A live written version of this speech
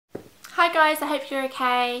Hi guys, I hope you're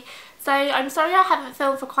okay. So I'm sorry I haven't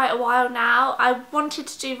filmed for quite a while now. I wanted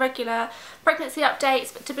to do regular pregnancy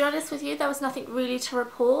updates, but to be honest with you, there was nothing really to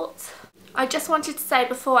report. I just wanted to say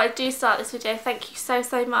before I do start this video, thank you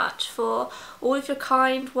so much for all of your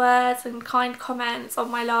kind words and kind comments on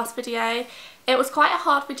my last video. It was quite a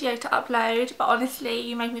hard video to upload, but honestly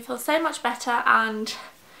you made me feel so much better, and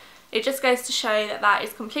it just goes to show that that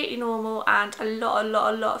is completely normal and a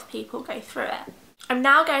lot of people go through it. I'm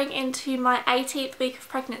now going into my 18th week of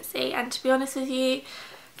pregnancy, and to be honest with you,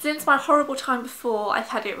 since my horrible time before, I've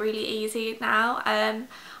had it really easy now.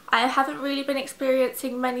 I haven't really been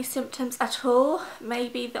experiencing many symptoms at all,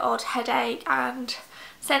 maybe the odd headache and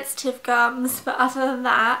sensitive gums, but other than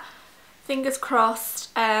that, fingers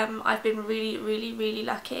crossed, I've been really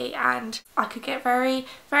lucky, and I could get very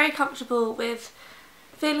comfortable with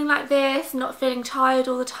feeling like this, not feeling tired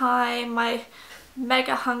all the time. My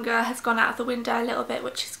mega hunger has gone out of the window a little bit,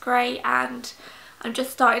 which is great, and I'm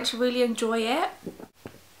just starting to really enjoy it.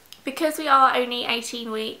 Because we are only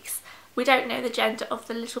 18 weeks, we don't know the gender of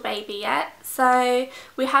the little baby yet, so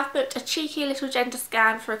we have booked a cheeky little gender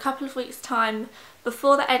scan for a couple of weeks time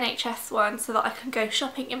before the NHS one, so that I can go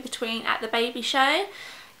shopping in between at the baby show.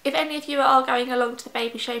 If any of you are going along to the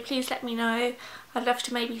baby show, please let me know. I'd love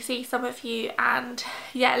to maybe see some of you, and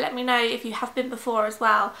yeah, let me know if you have been before as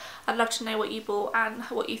well. I'd love to know what you bought and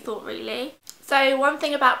what you thought really. So one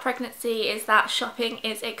thing about pregnancy is that shopping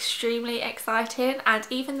is extremely exciting, and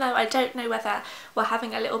even though I don't know whether we're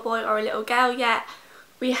having a little boy or a little girl yet,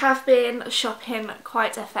 we have been shopping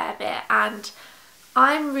quite a fair bit, and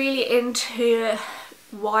I'm really into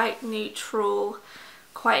white, neutral,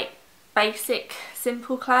 quite basic,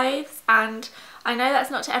 simple clothes, and I know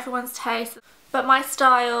that's not to everyone's taste, but my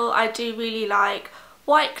style, I do really like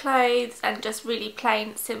white clothes and just really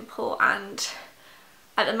plain, simple, and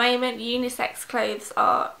at the moment unisex clothes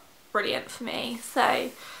are brilliant for me. So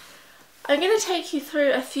I'm going to take you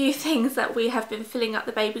through a few things that we have been filling up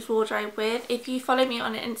the baby's wardrobe with. If you follow me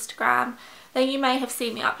on Instagram, then you may have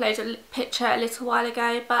seen me upload a picture a little while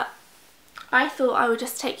ago, but I thought I would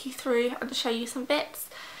just take you through and show you some bits.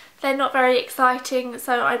 They're not very exciting,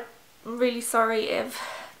 so I'm really sorry if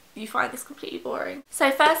you find this completely boring.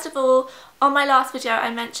 So first of all, on my last video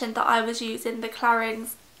I mentioned that I was using the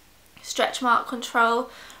Clarins Stretch Mark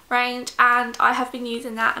Control range, and I have been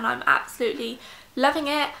using that and I'm absolutely loving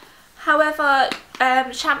it. However,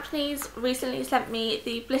 Champneys recently sent me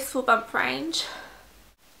the Blissful Bump range,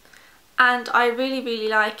 and I really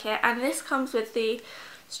like it, and this comes with the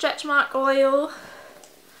stretch mark oil,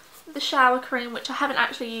 the shower cream, which I haven't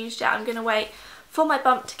actually used yet. I'm going to wait for my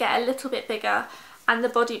bump to get a little bit bigger, and the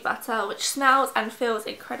body butter, which smells and feels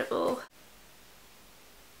incredible.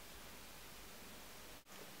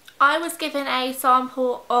 I was given a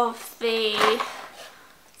sample of the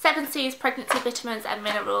 7 Seas Pregnancy Vitamins and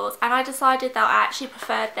Minerals, and I decided that I actually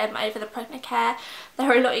preferred them over the Pregnacare.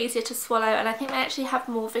 They're a lot easier to swallow, and I think they actually have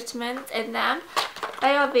more vitamins in them.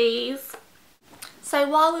 They are these. So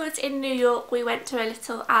while we was in New York, we went to a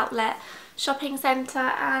little outlet shopping centre,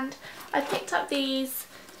 and I picked up these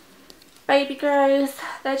baby grows.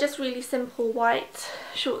 They're just really simple white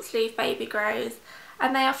short sleeve baby grows,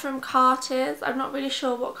 and they are from Carter's. I'm not really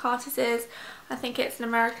sure what Carter's is. I think it's an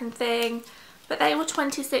American thing, but they were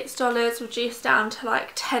 $26, reduced down to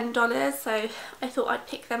like $10, so I thought I'd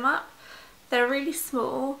pick them up. They're really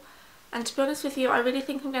small, and to be honest with you, I really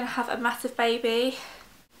think I'm going to have a massive baby.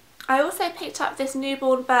 I also picked up this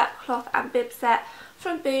newborn burp cloth and bib set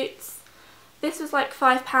from Boots. This was like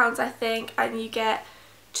 £5 I think, and you get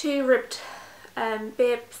 2 ribbed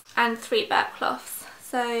bibs and 3 burp cloths,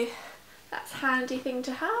 so that's a handy thing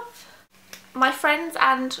to have. My friends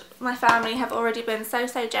and my family have already been so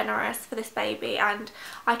generous for this baby, and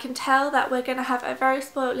I can tell that we're going to have a very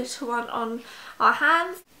spoiled little one on our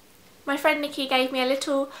hands. My friend Nikki gave me a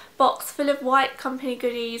little box full of white company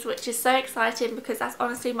goodies, which is so exciting because that's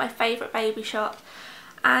honestly my favourite baby shop.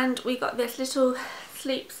 And we got this little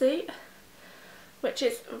sleep suit, which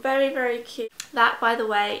is very cute. That, by the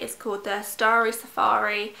way, is called the Starry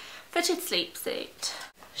Safari fitted sleep suit.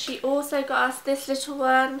 She also got us this little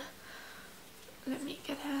one. Let me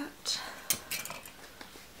get it.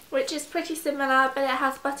 Which is pretty similar, but it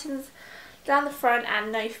has buttons down the front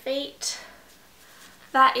and no feet.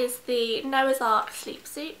 That is the Noah's Ark sleep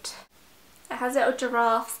suit. It has little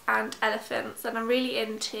giraffes and elephants, and I'm really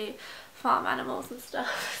into farm animals and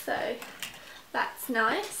stuff, so that's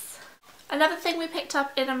nice. Another thing we picked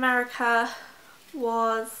up in America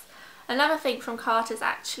was another thing from Carter's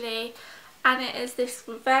actually, and it is this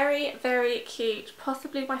very cute,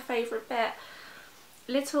 possibly my favourite bit,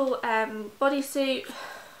 little bodysuit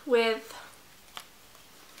with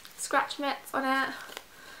scratch mitts on it,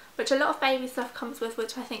 which a lot of baby stuff comes with,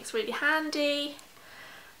 which I think is really handy.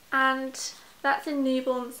 And that's in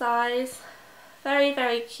newborn size. Very,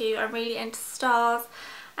 very cute. I'm really into stars.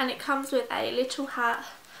 And it comes with a little hat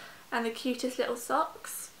and the cutest little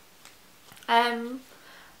socks. You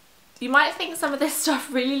might think some of this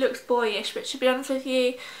stuff really looks boyish, but to be honest with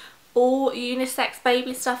you, all unisex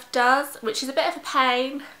baby stuff does, which is a bit of a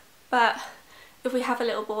pain, but if we have a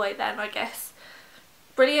little boy then I guess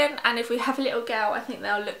brilliant, and if we have a little girl I think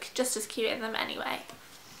they'll look just as cute in them anyway.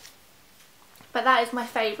 But that is my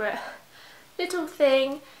favourite little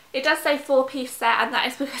thing. It does say 4-piece set, and that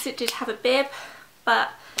is because it did have a bib,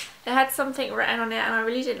 but it had something written on it and I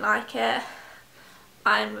really didn't like it.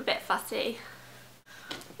 I'm a bit fussy.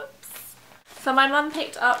 Oops. So my mum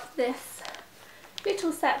picked up this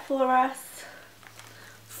little set for us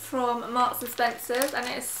from Marks and Spencer's, and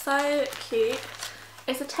it is so cute.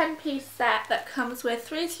 It's a 10-piece set that comes with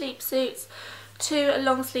 3 sleep suits, 2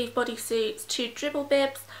 long sleeve bodysuits, 2 dribble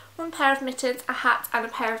bibs, 1 pair of mittens, a hat and a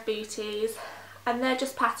pair of booties, and they're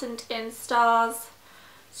just patterned in stars,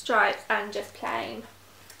 stripes and just plain.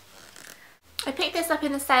 I picked this up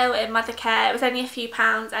in the sale in Mothercare. It was only a few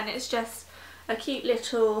pounds, and it's just a cute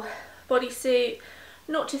little bodysuit,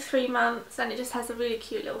 0 to 3 months, and it just has a really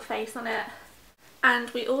cute little face on it.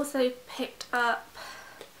 And we also picked up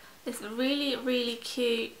this really, really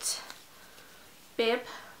cute bib,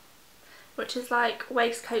 which is like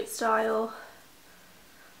waistcoat style,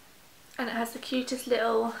 and it has the cutest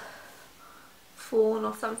little fawn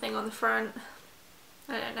or something on the front.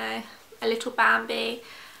 I don't know, a little Bambi,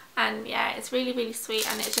 and yeah, it's really, really sweet,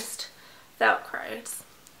 and it just velcros.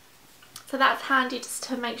 So that's handy just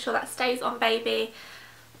to make sure that stays on baby,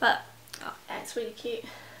 but oh, yeah, it's really cute.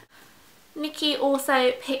 Nikki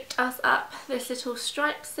also picked us up this little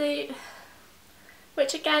striped suit,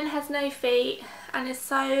 which again has no feet and is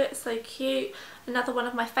so, so cute. Another one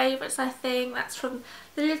of my favourites, I think. That's from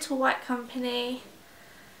the Little White Company.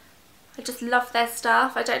 I just love their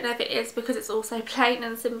stuff. I don't know if it is because it's also plain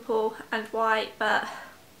and simple and white, but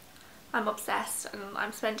I'm obsessed and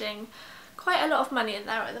I'm spending quite a lot of money in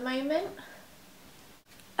there at the moment.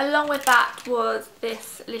 Along with that was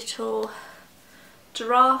this little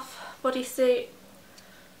giraffe bodysuit,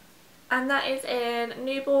 and that is in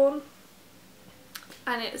newborn,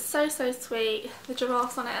 and it's so, so sweet. The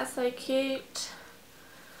giraffes on it are so cute.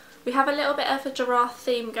 We have a little bit of a giraffe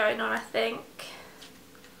theme going on, I think.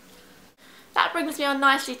 That brings me on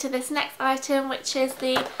nicely to this next item, which is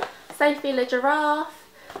the Sophie Le Giraffe.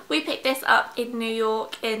 We picked this up in New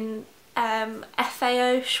York in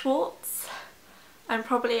FAO Schwartz. I'm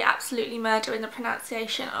probably absolutely murdering the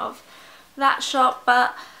pronunciation of that shop,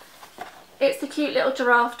 but it's the cute little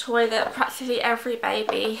giraffe toy that practically every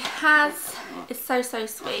baby has. It's so, so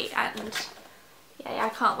sweet, and yeah, I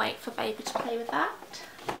can't wait for baby to play with that.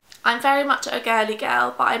 I'm very much a girly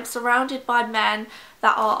girl, but I'm surrounded by men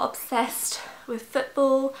that are obsessed with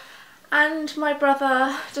football, and my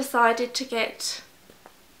brother decided to get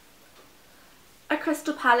a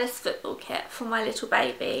Crystal Palace football kit for my little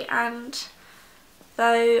baby, and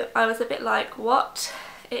though I was a bit like, what?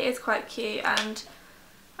 It is quite cute, and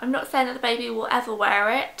I'm not saying that the baby will ever wear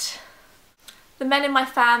it. The men in my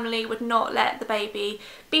family would not let the baby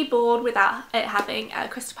be born without it having a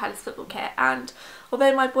Crystal Palace football kit, and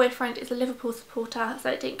although my boyfriend is a Liverpool supporter, so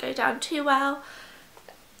it didn't go down too well,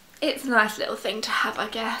 it's a nice little thing to have, I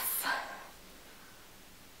guess.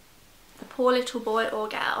 The poor little boy or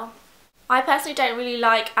girl. I personally don't really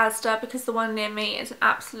like Asda because the one near me is an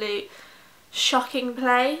absolute shocking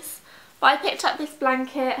place, but I picked up this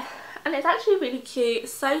blanket and it's actually really cute,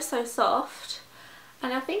 so, so soft,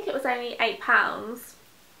 and I think it was only £8,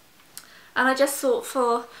 and I just thought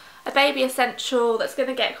for a baby essential that's going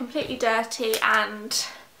to get completely dirty and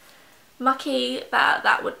mucky,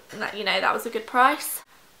 that was a good price.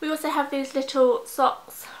 We also have these little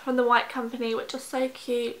socks from the White Company, which are so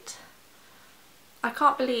cute. I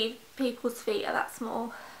can't believe people's feet are that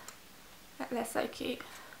small. They're so cute.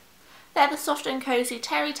 They're the Soft and Cozy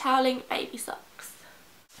Terry Toweling baby socks.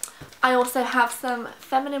 I also have some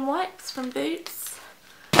feminine wipes from Boots.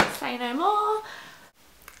 Say no more.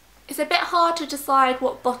 It's a bit hard to decide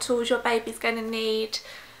what bottles your baby's going to need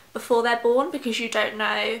before they're born because you don't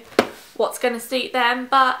know what's going to suit them,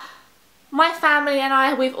 but my family and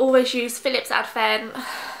I, we've always used Philips Advent,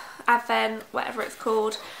 whatever it's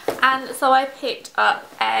called, and so I picked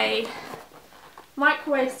up a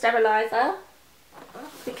microwave steriliser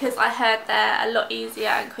because I heard they're a lot easier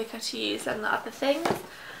and quicker to use than the other things,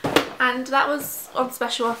 and that was on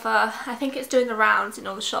special offer. I think it's doing the rounds in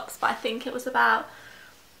all the shops, but I think it was about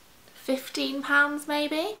 £15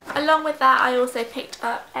 maybe. Along with that I also picked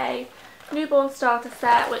up a newborn starter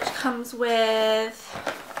set which comes with,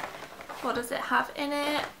 what does it have in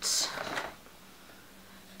it?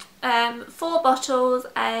 4 bottles,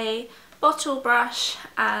 a bottle brush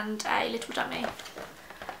and a little dummy.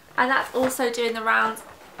 And that's also doing the rounds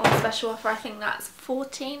on special offer. I think that's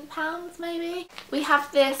 £14 maybe. We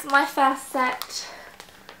have this, my first set,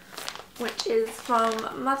 which is from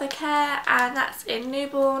Mothercare, and that's in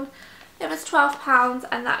newborn. It was £12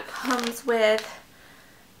 and that comes with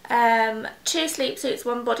 2 sleep suits,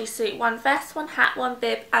 1 bodysuit, 1 vest, 1 hat, 1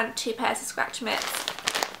 bib and 2 pairs of scratch mitts.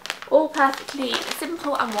 All perfectly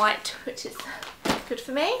simple and white, which is good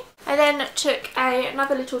for me. I then took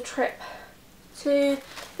another little trip to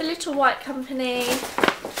the Little White Company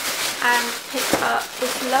and picked up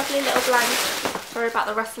this lovely little blanket. Sorry about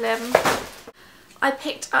the rustling. I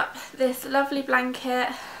picked up this lovely blanket,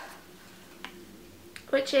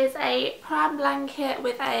 which is a pram blanket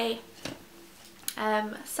with a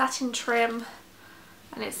satin trim,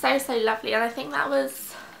 and it's so lovely, and I think that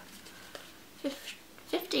was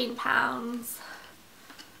 £15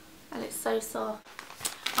 and it's so soft.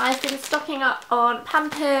 I've been stocking up on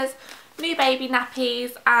Pampers, new baby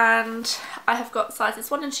nappies, and I have got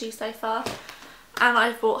sizes 1 and 2 so far, and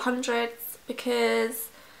I've bought hundreds because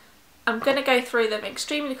I'm going to go through them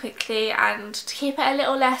extremely quickly, and to keep it a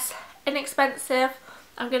little less inexpensive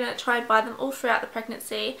I'm going to try and buy them all throughout the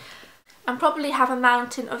pregnancy and probably have a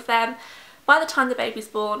mountain of them by the time the baby's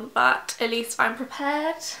born, but at least I'm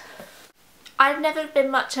prepared. I've never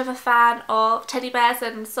been much of a fan of teddy bears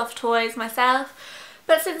and soft toys myself,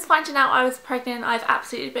 but since finding out I was pregnant I've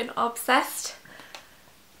absolutely been obsessed,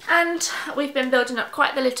 and we've been building up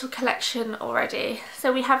quite the little collection already.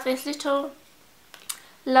 So we have this little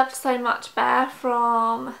Loved So Much bear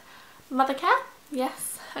from Mothercare,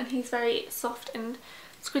 yes, and he's very soft and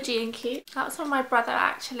squidgy and cute. That was from my brother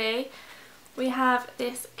actually. We have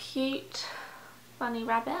this cute bunny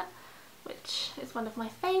rabbit, which is one of my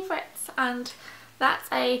favourites, and that's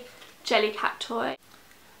a Jellycat toy.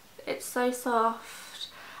 It's so soft,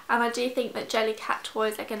 and I do think that Jellycat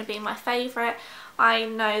toys are going to be my favourite. I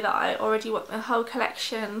know that I already want the whole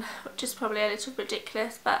collection, which is probably a little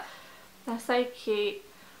ridiculous, but they're so cute.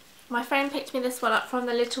 My friend picked me this one up from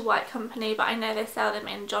the Little White Company, but I know they sell them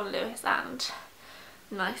in John Lewis and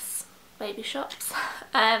nice baby shops.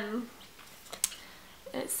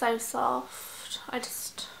 It's so soft.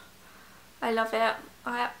 I love it.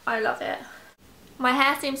 I love it. My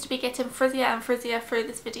hair seems to be getting frizzier and frizzier through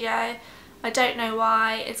this video. I don't know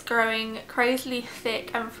why. It's growing crazily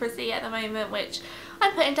thick and frizzy at the moment, which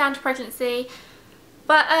I'm putting down to pregnancy.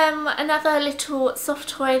 But another little soft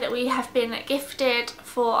toy that we have been gifted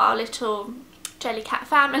for our little Jellycat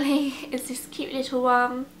family is this cute little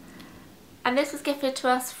one. And this was gifted to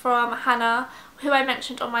us from Hannah, who I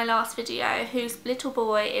mentioned on my last video, whose little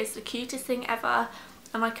boy is the cutest thing ever,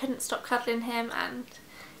 and I couldn't stop cuddling him, and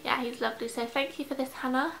yeah, he's lovely. So thank you for this,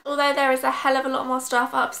 Hannah. Although there is a hell of a lot more stuff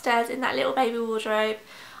upstairs in that little baby wardrobe,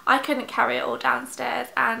 I couldn't carry it all downstairs.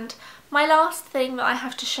 And my last thing that I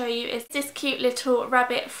have to show you is this cute little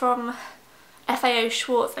rabbit from FAO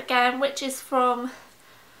Schwarz again, which is from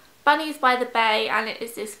Bunnies by the Bay, and it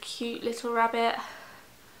is this cute little rabbit.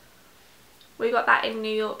 We got that in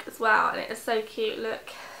New York as well, and it is so cute.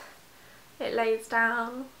 Look, it lays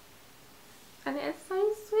down and it is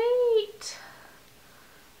so sweet.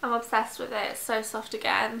 I'm obsessed with it. It's so soft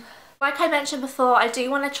again. Like I mentioned before, I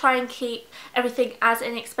do want to try and keep everything as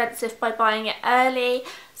inexpensive by buying it early.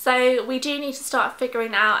 So we do need to start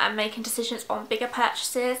figuring out and making decisions on bigger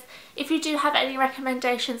purchases. If you do have any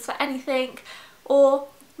recommendations for anything, or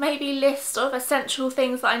maybe list of essential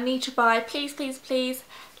things that I need to buy, please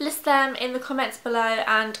list them in the comments below,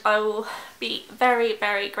 and I will be very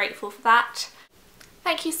grateful for that.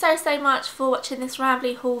 Thank you so much for watching this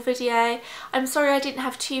rambly haul video. I'm sorry I didn't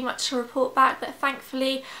have too much to report back, but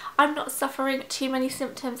thankfully I'm not suffering too many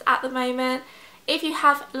symptoms at the moment. If you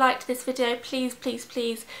have liked this video, please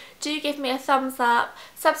do give me a thumbs up,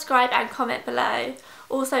 subscribe and comment below.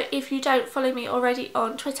 Also, if you don't follow me already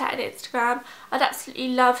on Twitter and Instagram, I'd absolutely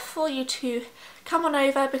love for you to come on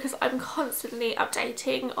over, because I'm constantly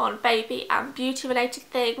updating on baby and beauty related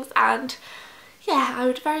things, and yeah, I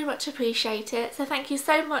would very much appreciate it. So thank you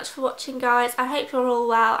so much for watching, guys. I hope you're all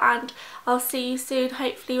well, and I'll see you soon,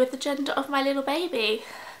 hopefully with the gender of my little baby.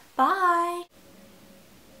 Bye!